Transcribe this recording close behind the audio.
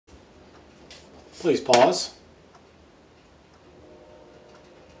Please pause.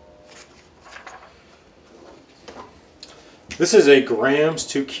 This is a grams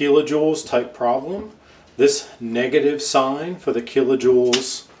to kilojoules type problem. This negative sign for the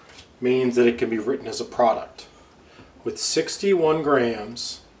kilojoules means that it can be written as a product. With 61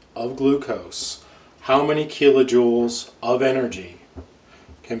 grams of glucose, how many kilojoules of energy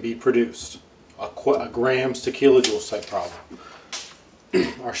can be produced? A grams to kilojoules type problem.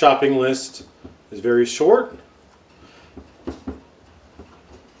 Our shopping list is very short,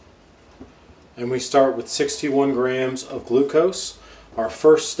 and we start with 61 grams of glucose. Our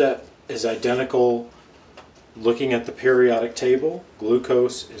first step is identical looking at the periodic table.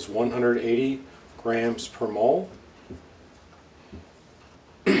 Glucose is 180 grams per mole.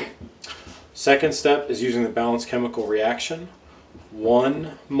 Second step is using the balanced chemical reaction.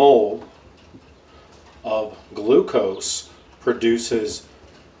 1 mole of glucose produces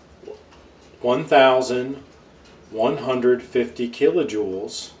 1,150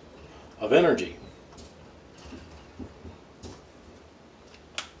 kilojoules of energy.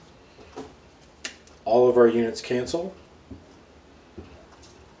 All of our units cancel.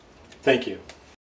 Thank you.